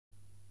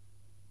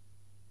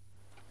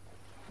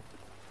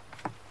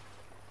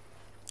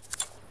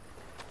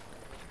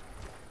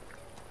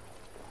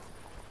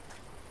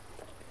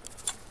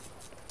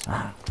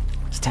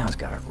town's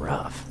got it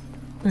rough.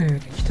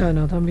 Evet, 2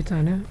 tane adam, bir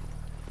tane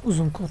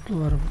uzun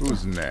kotlu var burada.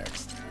 Who's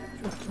next?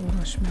 Çok da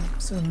uğraşmayalım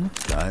seninle.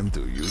 Time to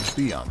use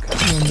Bianca.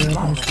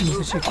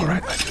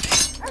 Çekelim.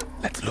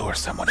 Let's lure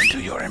someone into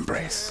your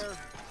embrace.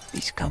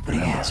 These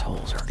company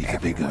assholes are Leave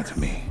the big guy to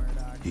me.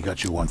 He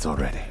got you once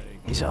already.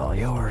 He's all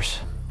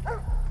yours.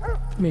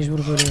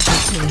 Mecbur böyle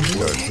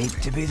yapıyoruz.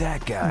 Hate to be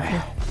that guy.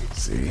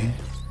 See?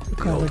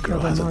 The old girl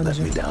hasn't let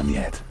me down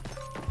yet.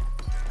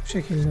 Bu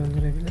şekilde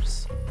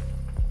öldürebiliriz.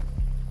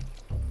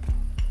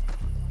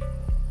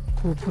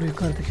 Cooper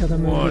yukarıdaki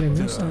adamı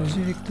öldüremiyor.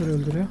 Sadece Victor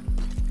öldürüyor.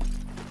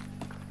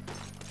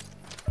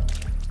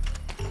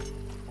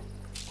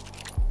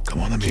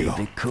 Come on, amigo.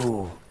 Be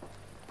cool.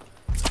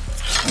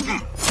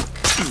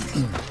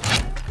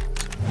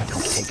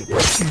 Don't take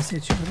it. Kimi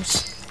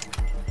seçiyoruz?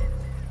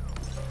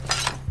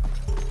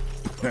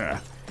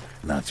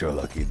 Not your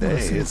lucky day,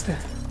 is it?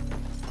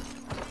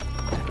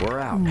 We're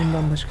out.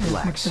 Bundan başka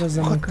yapmak biraz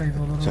zaman kaybı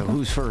olur. So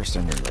who's first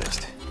on your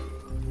list?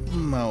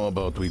 How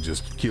about we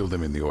just kill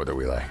them in the order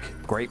we like?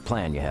 Great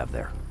plan you have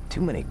there.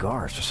 Too many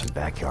guards for some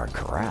backyard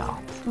corral.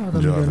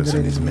 Jarvis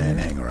and his men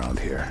hang around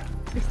here.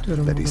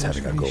 Bekliyorum That he's burada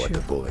having a başka go bir at şey the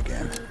yok. bull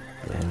again.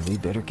 Then we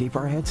better keep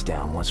our heads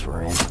down once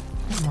we're in.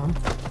 Tamam.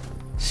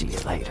 See you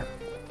later.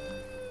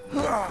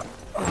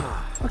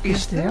 Bak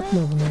işte yapma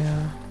bunu ya.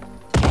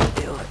 Can't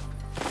do it.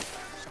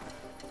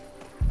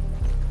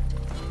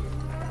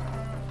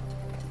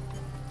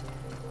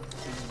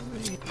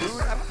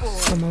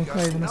 Zaman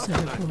kaybına sebep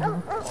oldu.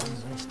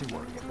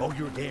 Oh,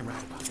 you're damn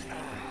right about that.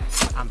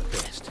 I'm the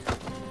best.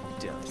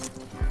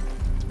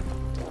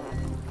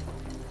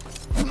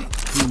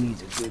 Who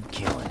needs a good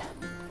killing?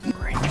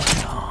 Bring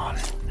it on.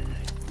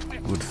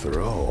 Good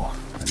throw.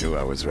 I knew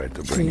I was right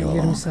to bring you 20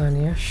 along.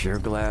 saniye. Sure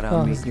glad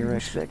I'm meeting your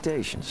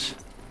expectations.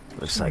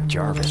 Looks like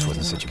Jarvis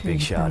wasn't such a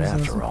big shot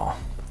after all.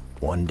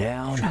 One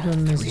down,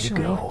 3 to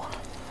go.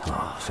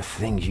 Oh, the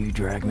things you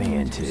dragged me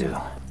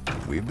into.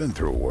 We've been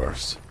through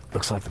worse.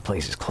 Looks like the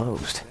place is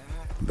closed.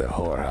 The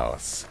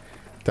whorehouse.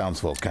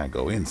 Townsfolk can't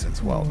go in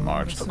since Wild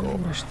March took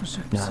over.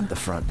 Not the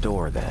front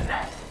door then.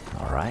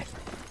 All right,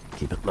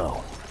 keep it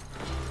low.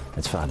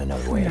 Let's find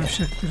another way in.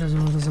 Yavşak biraz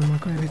orada zaman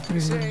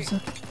kaybettireceğiz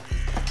bize.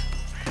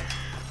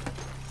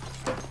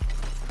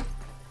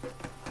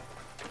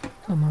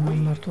 Tamam,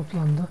 onlar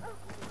toplandı.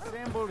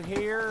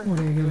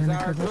 Oraya gelene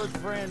kadar.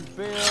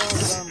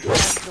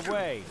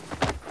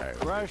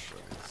 Crushed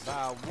by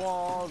a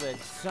wall that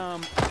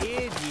some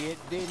idiot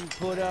didn't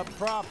put up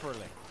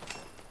properly.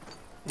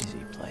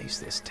 Busy place,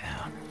 this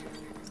town.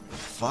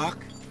 Fuck?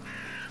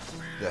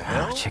 The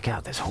hell? Oh, check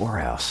out this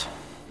whorehouse.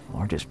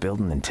 Largest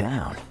building in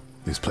town.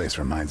 This place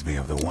reminds me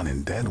of the one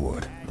in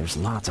Deadwood. There's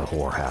lots of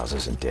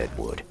whorehouses in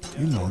Deadwood.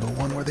 You know, the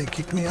one where they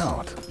kicked me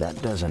out.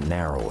 That doesn't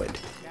narrow it.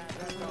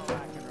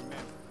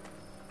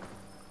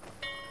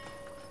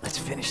 Let's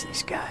finish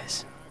these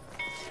guys.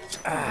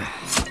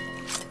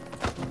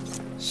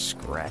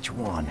 Scratch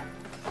one.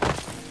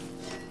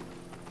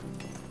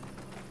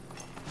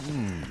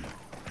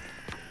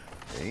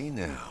 Hey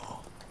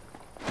now.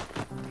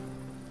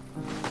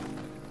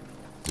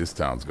 This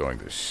town's going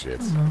to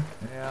shit.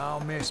 Yeah,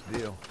 I'll miss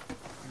Bill.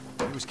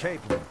 He was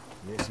capable.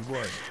 Yes, he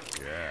was.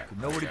 Yeah.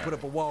 Could nobody put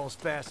up a wall as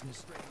fast and as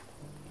straight.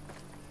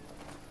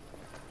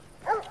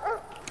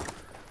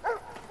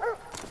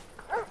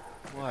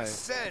 What? I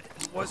said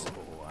it was.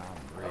 Oh,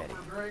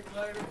 I'm ready.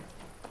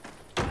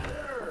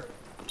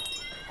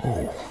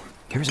 Oh,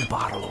 here's a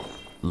bottle of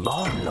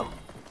laudanum.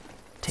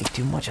 Take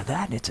too much of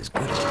that and it's as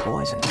good as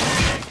poison.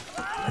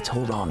 Let's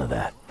hold on to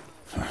that.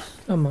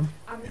 Tamam.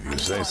 If you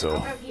say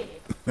so.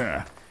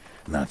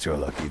 Not your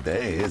lucky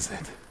day, is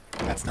it?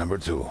 That's number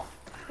 2.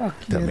 Bak,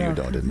 Tell me you yere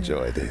don't akıyor.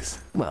 enjoy this.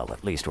 Well,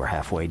 at least we're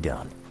halfway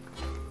done.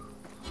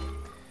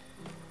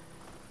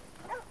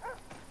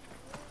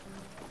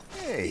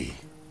 Hey.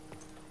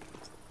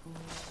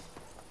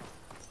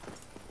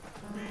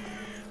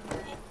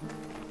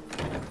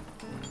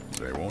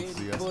 They won't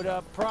see Didn't us. put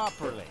up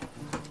properly.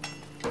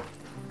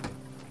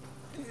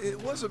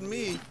 It wasn't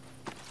me.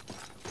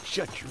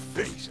 Shut your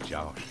face,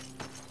 Josh.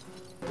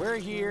 We're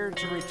here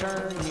to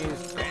return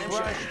his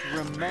crushed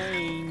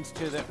remains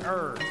to the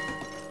earth.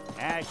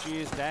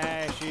 Ashes to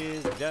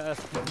ashes,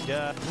 dust to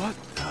dust. What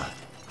the?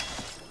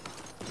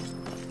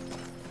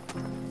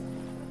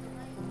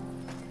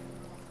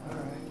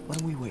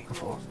 What are we waiting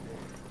for?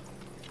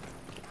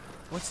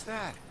 What's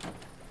that?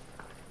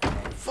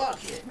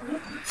 Fuck it.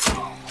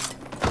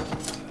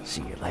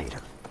 See you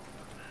later.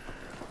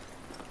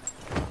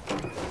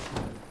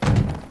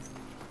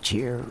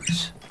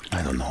 Cheers.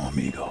 I don't know,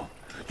 amigo.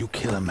 You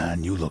kill a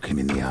man, you look him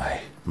in the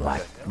eye.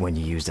 Like when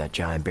you use that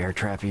giant bear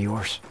trap of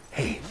yours?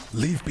 Hey,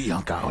 leave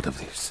Bianca out of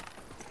this.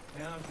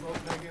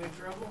 Townsfolk not get in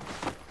trouble?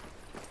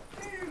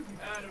 You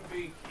gotta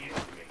be kidding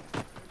me.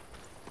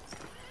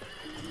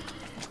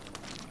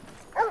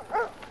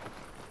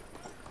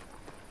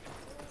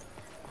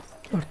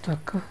 4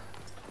 dakika.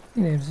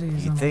 Yine bize iyi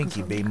You'd zaman think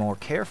you'd be kazandık. more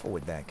careful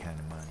with that kind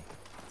of money.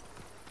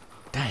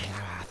 Dang,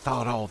 I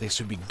thought all this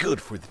would be good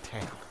for the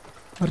town.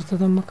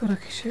 Haritadan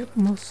bakarak şey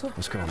yapmazsa.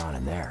 What's going on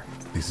in there?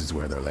 This is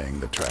where they're laying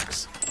the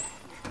tracks.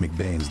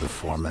 McBain's the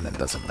foreman and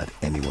doesn't let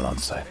anyone on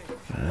site.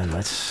 And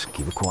let's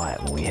keep it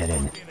quiet when we head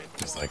in.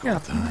 Just like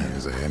old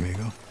times, eh,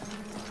 amigo?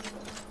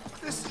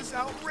 This is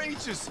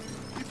outrageous.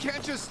 You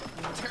can't just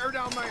tear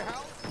down my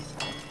house.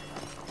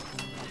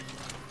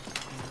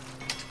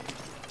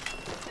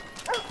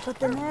 But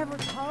they never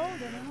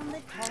told anyone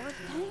they tore it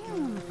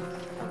down.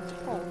 Those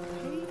poor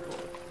people.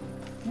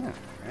 Yeah,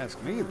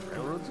 ask me, the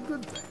railroad's a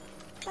good thing.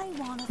 They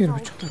want us 1,5 all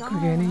dakika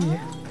gone. gene iyi.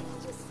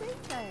 Just see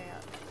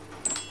that.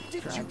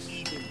 Did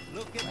you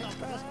look at the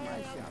best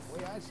my shop?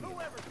 Way I see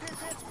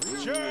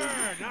it. Sure,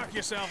 knock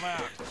yourself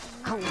out.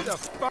 Hold the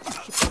fuck.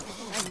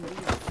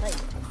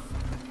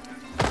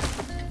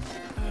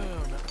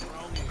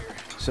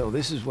 So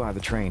this is why the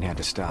train had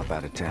to stop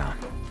out of town.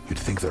 You'd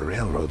think the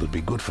railroad would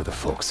be good for the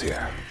folks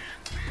here.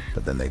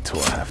 But then they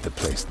tore half the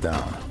place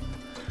down.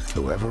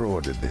 Whoever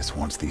ordered this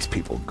wants these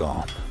people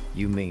gone.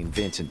 You mean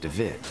Vincent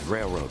DeVitt, the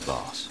railroad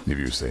boss? If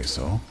you say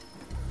so.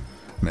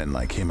 Men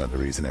like him are the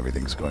reason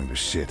everything's going to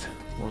shit.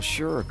 Well,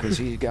 sure, because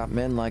he's got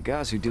men like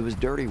us who do his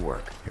dirty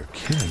work. You're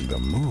killing the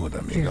mood, 1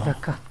 amigo.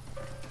 dakika.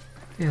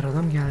 Diğer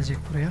adam gelecek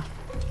buraya.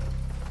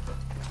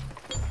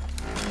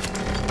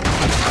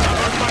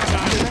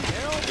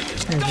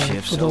 Evet,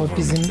 Shift's bu da o over,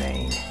 bizim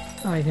McBain.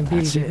 aynı Bill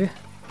That's gibi. it.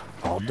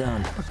 All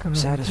done. Bakın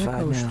Satisfied rahatına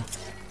kavuştu. now?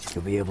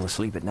 You'll be able to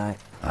sleep at night?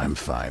 I'm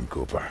fine,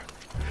 Cooper.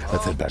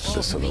 Let's head back to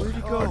the saloon.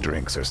 Our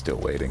drinks are still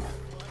waiting.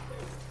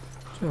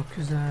 Çok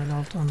güzel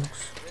 6-19.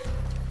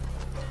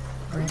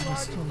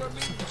 Basit oldu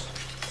bu sefer.